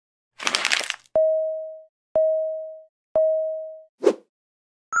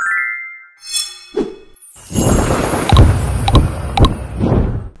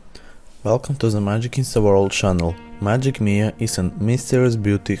Welcome to the Magic Insta World channel. Magic Mia is a mysterious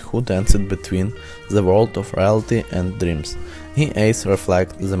beauty who dances between the world of reality and dreams. Her eyes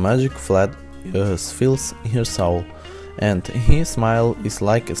reflect the magic flood fills her soul, and her smile is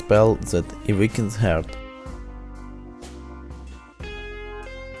like a spell that awakens heart.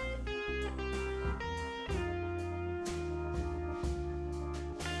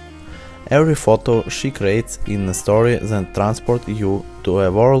 Every photo she creates is a story that transports you to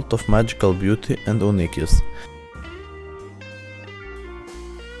a world of magical beauty and uniqueness.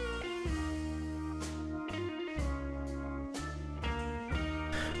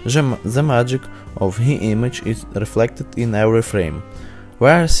 The magic of her image is reflected in every frame,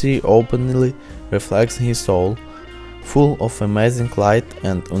 where she openly reflects her soul, full of amazing light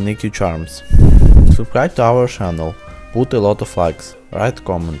and unique charms. Subscribe to our channel, put a lot of likes, write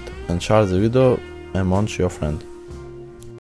comment and share the video amongst your friends.